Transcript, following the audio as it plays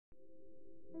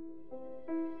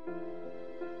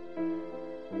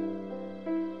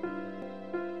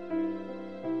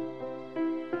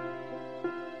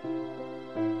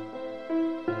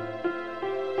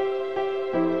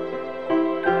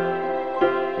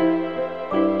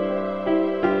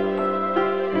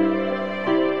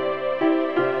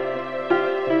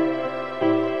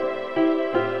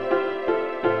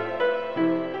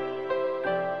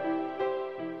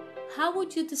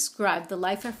describe the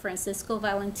life of Francisco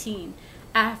Valentin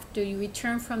after you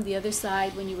returned from the other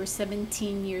side when you were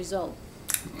 17 years old?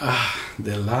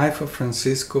 The life of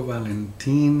Francisco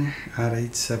Valentin at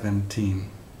age 17.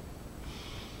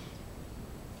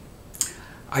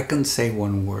 I can say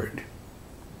one word: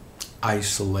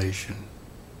 isolation.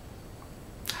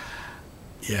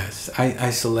 Yes,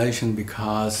 isolation,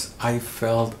 because I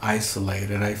felt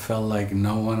isolated. I felt like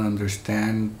no one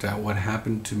understands what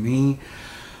happened to me.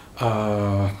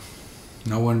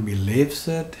 No one believes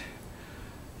it.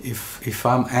 If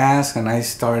I'm asked and I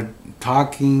start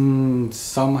talking,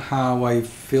 somehow I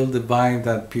feel the vibe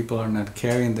that people are not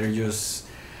caring. They're just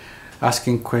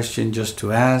asking questions just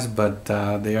to ask, but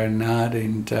they are not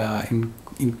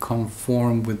in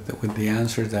conform with the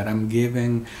answers that I'm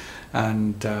giving.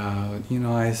 And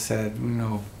I said,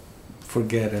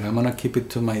 forget it. I'm gonna keep it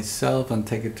to myself and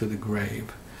take it to the grave.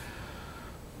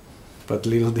 But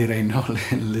little did I know.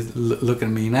 Look at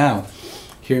me now.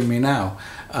 Hear me now.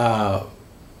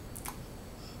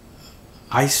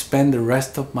 I spent the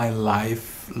rest of my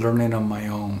life learning on my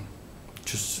own,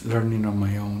 just learning on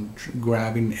my own,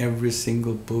 grabbing every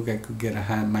single book I could get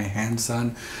my hands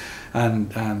on,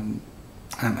 and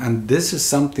this is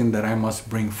something that I must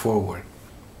bring forward.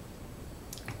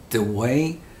 The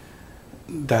way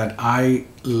that I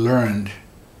learned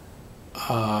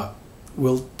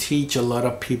will teach a lot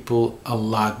of people a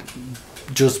lot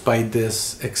just by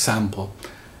this example.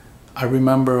 I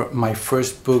remember my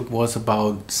first book was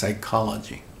about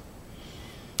psychology.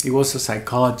 It was a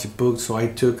psychology book, so I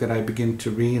took it, I began to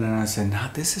read, and I said, no,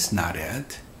 this is not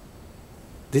it.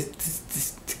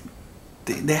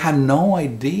 They had no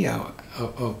idea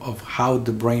of how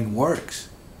the brain works,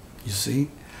 you see.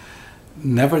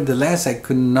 Nevertheless, I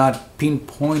could not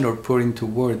pinpoint or put into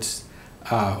words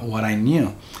what I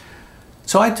knew.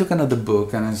 So I took another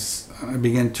book and I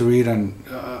began to read, and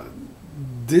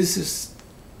this is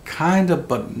kind of,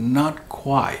 but not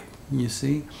quite, you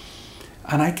see.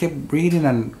 And I kept reading,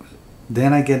 and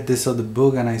then I get this other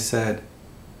book, and I said,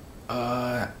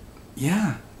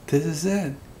 yeah, this is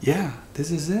it. Yeah,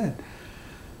 this is it.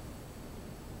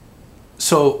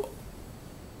 So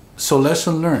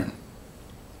lesson learned.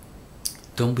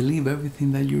 Don't believe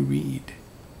everything that you read.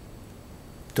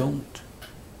 Don't.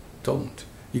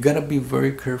 You gotta be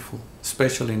very careful,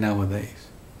 especially nowadays.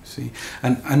 See,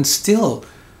 and still,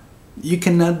 you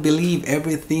cannot believe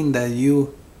everything that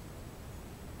you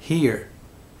hear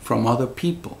from other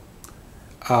people.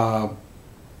 And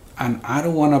I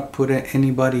don't want to put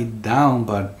anybody down,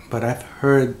 but I've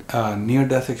heard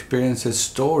near-death experiences,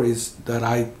 stories that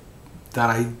I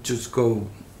just go,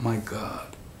 my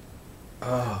God,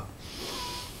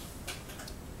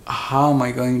 how am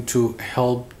I going to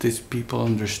help these people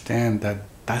understand that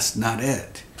that's not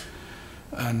it?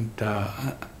 And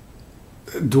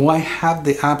do I have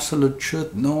the absolute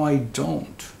truth? No, I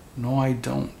don't. No, I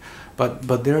don't.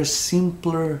 But there are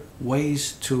simpler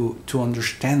ways to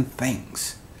understand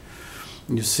things.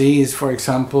 You see, is for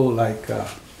example, like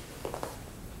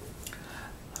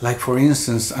for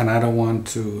instance, and I don't want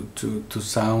to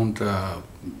sound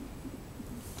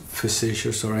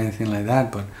facetious or anything like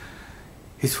that, but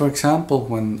it's for example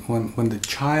when the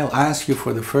child asks you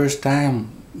for the first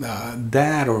time,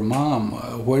 Dad or Mom,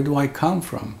 where do I come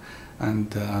from? And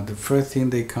the first thing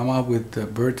they come up with, the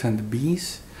birds and the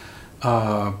bees.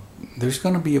 There's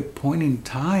going to be a point in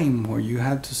time where you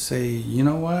have to say, you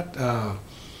know what?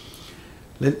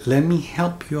 Let me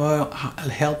help you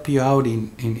out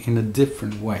in a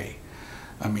different way.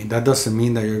 I mean, that doesn't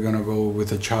mean that you're going to go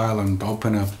with a child and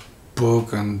open a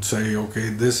book and say, okay,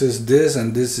 this is this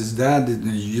and this is that.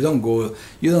 You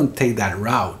don't take that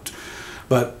route.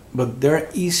 But there are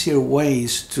easier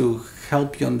ways to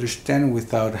help you understand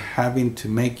without having to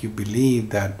make you believe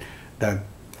that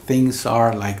things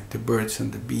are like the birds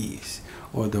and the bees,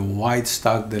 or the white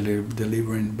stock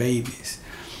delivering babies.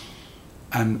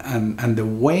 And the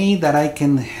way that I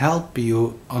can help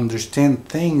you understand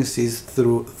things is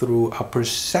through a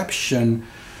perception,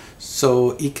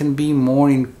 so it can be more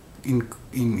in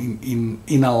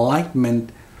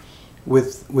alignment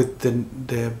with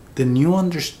the new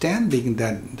understanding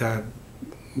that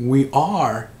we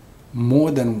are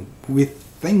more than we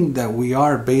think that we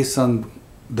are, based on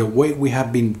the way we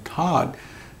have been taught,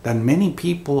 that many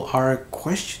people are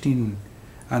questioning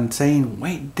and saying,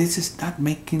 wait, this is not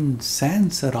making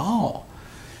sense at all.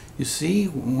 You see,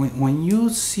 when you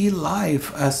see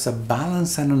life as a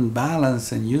balance and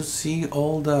unbalance, and you see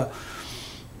all the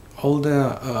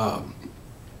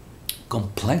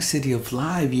complexity of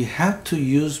life, you have to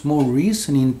use more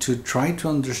reasoning to try to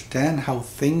understand how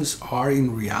things are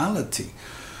in reality.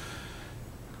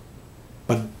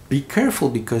 But be careful,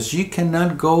 because you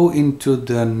cannot go into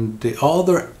the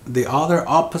other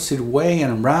opposite way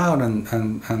and route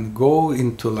and go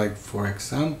into, like, for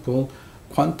example,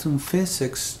 quantum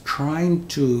physics, trying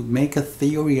to make a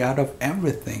theory out of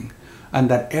everything, and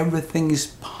that everything is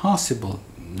possible.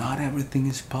 Not everything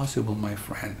is possible, my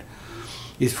friend.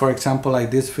 It's, for example,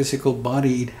 like this physical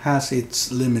body, it has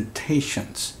its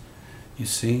limitations, you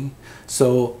see.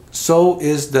 So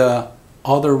is the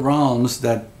other realms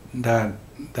that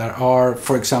are,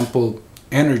 for example,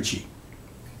 energy.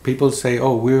 People say,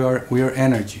 oh, we are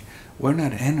energy. We're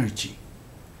not energy.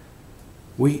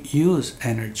 We use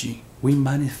energy. We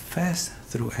manifest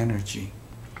through energy.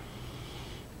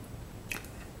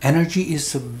 Energy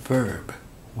is a verb.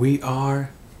 We are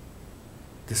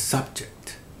the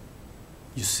subject.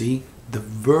 You see, the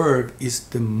verb is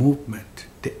the movement.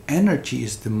 The energy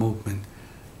is the movement.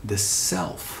 The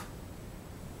self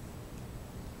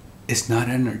is not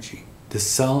energy. The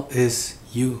self is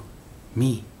you,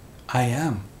 me, I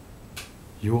am,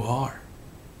 you are,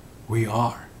 we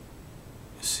are.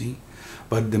 You see?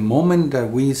 But the moment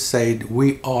that we say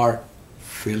we are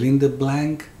filling the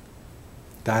blank,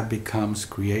 that becomes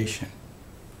creation.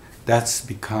 That's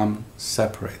become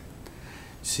separate.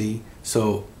 See?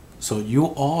 So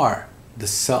you are the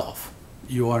self.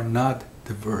 You are not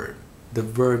the verb. The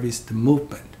verb is the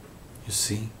movement. You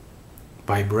see?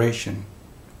 Vibration,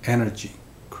 energy,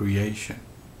 creation.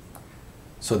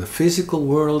 So the physical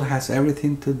world has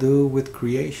everything to do with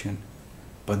creation,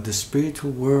 but the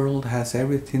spiritual world has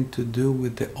everything to do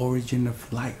with the origin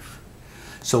of life.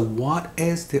 So what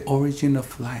is the origin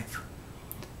of life?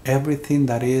 Everything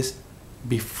that is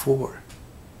before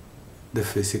the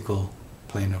physical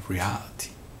plane of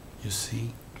reality. You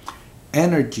see?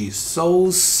 Energy is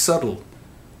so subtle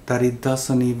that it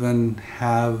doesn't even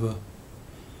have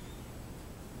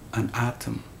an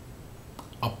atom,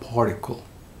 a particle,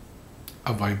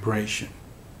 a vibration.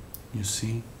 You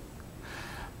see?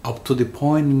 Up to the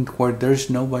point where there's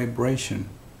no vibration,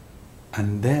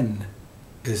 and then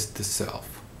is the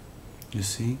self. You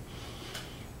see?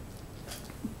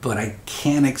 But I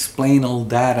can't explain all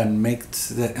that and make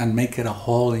it a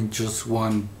whole in just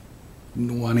one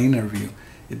interview.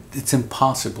 It's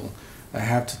impossible. I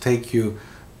have to take you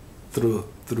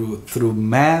through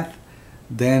math,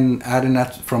 then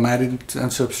from adding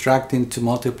and subtracting to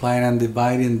multiplying and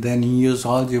dividing, then use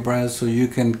algebra so you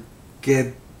can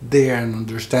get there and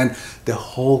understand the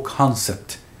whole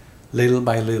concept little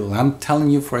by little. I'm telling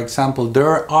you, for example, there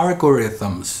are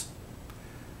algorithms,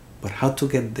 but how to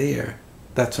get there,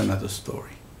 that's another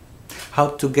story. How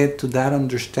to get to that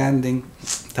understanding,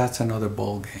 that's another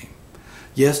ball game.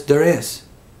 Yes, there is,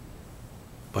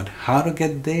 but how to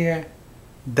get there,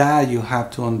 that you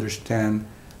have to understand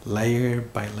layer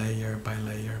by layer by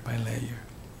layer by layer.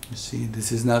 You see,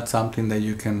 this is not something that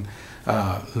you can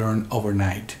learn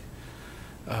overnight.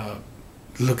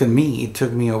 Look at me, it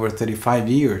took me over 35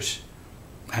 years.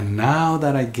 And now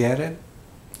that I get it,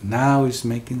 now it's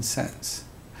making sense.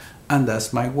 And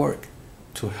that's my work,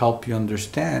 to help you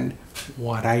understand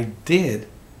what I did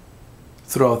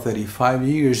throughout 35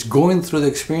 years, going through the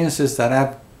experiences that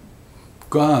I've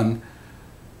gone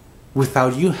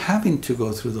without you having to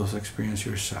go through those experiences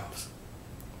yourselves.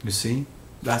 You see,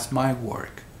 that's my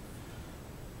work.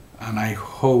 And I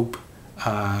hope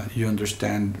you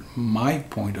understand my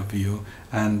point of view,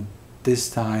 and this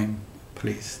time,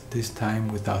 please, this time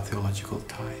without theological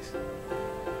ties.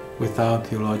 Without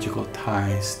theological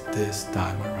ties this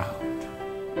time around.